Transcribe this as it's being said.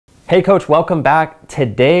Hey coach, welcome back.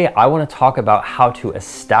 Today I want to talk about how to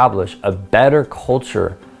establish a better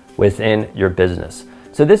culture within your business.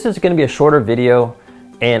 So this is going to be a shorter video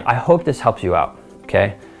and I hope this helps you out,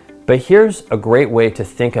 okay? But here's a great way to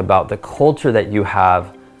think about the culture that you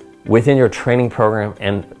have within your training program,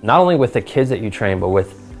 and not only with the kids that you train, but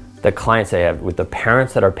with the clients they have, with the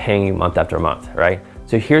parents that are paying you month after month, right?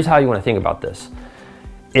 So here's how you want to think about this.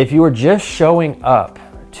 If you were just showing up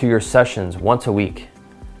to your sessions once a week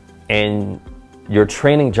and you're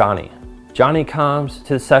training Johnny. Johnny comes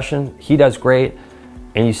to the session, he does great,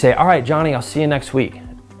 and you say, all right, Johnny, I'll see you next week.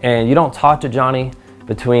 And you don't talk to Johnny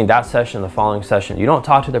between that session and the following session. You don't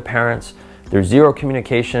talk to their parents. There's zero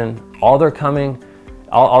communication. All they're coming,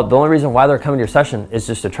 the only reason why they're coming to your session is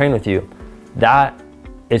just to train with you. That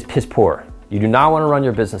is piss poor. You do not want to run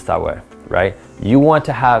your business that way, right? You want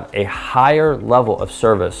to have a higher level of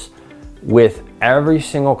service with every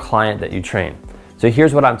single client that you train. So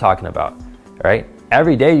here's what I'm talking about, right?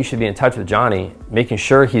 Every day you should be in touch with Johnny, making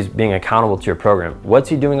sure he's being accountable to your program. What's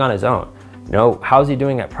he doing on his own? You know, how's he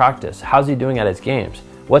doing at practice? How's he doing at his games?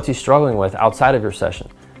 What's he struggling with outside of your session?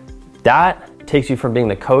 That takes you from being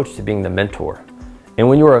the coach to being the mentor. And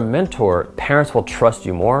when you're a mentor, parents will trust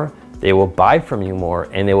you more, they will buy from you more,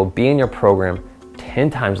 and they will be in your program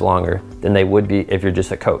 10 times longer than they would be if you're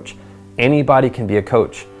just a coach. Anybody can be a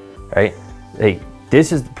coach, right?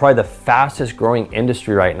 This is probably the fastest growing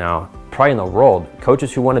industry right now, probably in the world.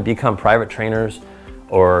 Coaches who want to become private trainers,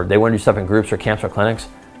 or they want to do stuff in groups or camps or clinics,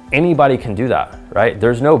 anybody can do that, right?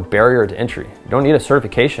 There's no barrier to entry. You don't need a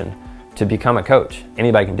certification to become a coach.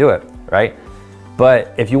 Anybody can do it, right?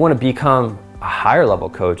 But if you want to become a higher level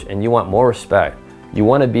coach and you want more respect, you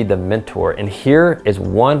want to be the mentor. And here is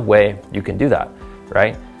one way you can do that,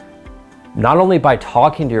 right? Not only by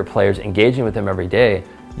talking to your players, engaging with them every day,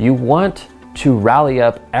 you want to rally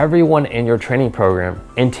up everyone in your training program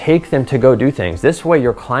and take them to go do things. This way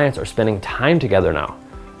your clients are spending time together now,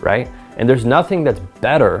 right? And there's nothing that's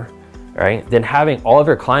better, right, than having all of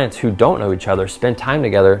your clients who don't know each other spend time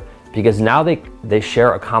together, because now they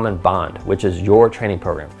share a common bond, which is your training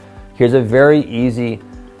program. Here's a very easy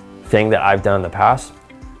thing that I've done in the past.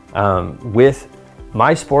 With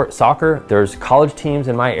my sport, soccer, there's college teams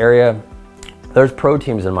in my area, there's pro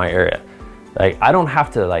teams in my area. Like, I don't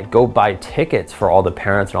have to go buy tickets for all the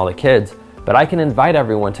parents and all the kids, but I can invite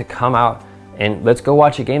everyone to come out and let's go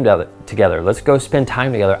watch a game together. Let's go spend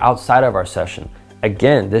time together outside of our session.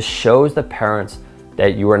 Again, this shows the parents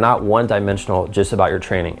that you are not one-dimensional just about your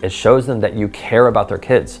training. It shows them that you care about their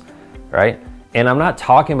kids, right? And I'm not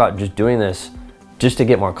talking about just doing this just to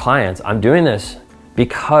get more clients. I'm doing this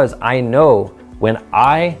because I know when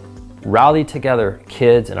I rally together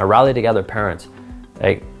kids and I rally together parents,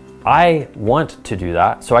 I want to do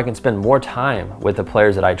that so I can spend more time with the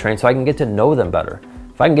players that I train, so I can get to know them better.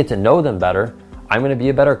 If I can get to know them better, I'm going to be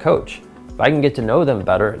a better coach. If I can get to know them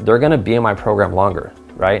better, they're going to be in my program longer,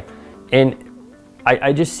 right? And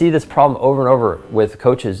I just see this problem over and over with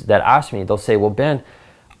coaches that ask me, they'll say, well, Ben,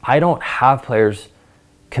 I don't have players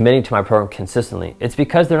committing to my program consistently. It's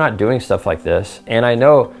because they're not doing stuff like this. And I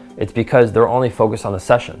know it's because they're only focused on the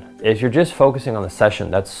session. If you're just focusing on the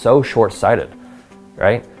session, that's so short-sighted,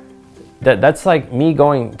 right? That's like me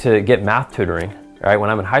going to get math tutoring, right,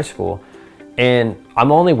 when I'm in high school, and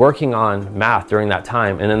I'm only working on math during that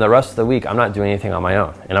time, and then the rest of the week I'm not doing anything on my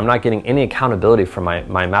own, and I'm not getting any accountability from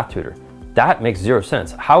my math tutor. That makes zero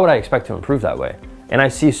sense. How would I expect to improve that way? And I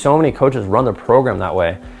see so many coaches run their program that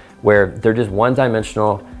way, where they're just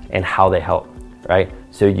one-dimensional in how they help, right?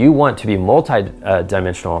 So you want to be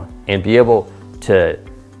multi-dimensional and be able to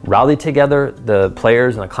rally together the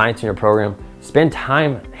players and the clients in your program, spend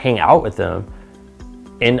time, hang out with them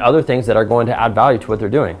in other things that are going to add value to what they're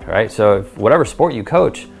doing, right? So if whatever sport you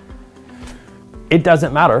coach, it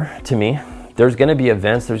doesn't matter to me. There's gonna be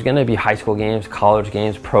events, there's gonna be high school games, college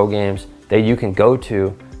games, pro games that you can go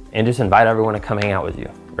to and just invite everyone to come hang out with you,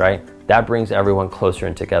 right? That brings everyone closer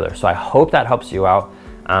and together. So I hope that helps you out.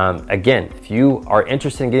 Again, if you are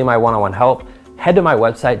interested in getting my one-on-one help, head to my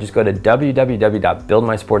website, just go to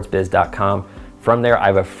www.buildmysportsbiz.com. From there, I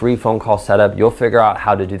have a free phone call set up. You'll figure out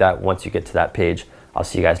how to do that once you get to that page. I'll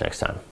see you guys next time.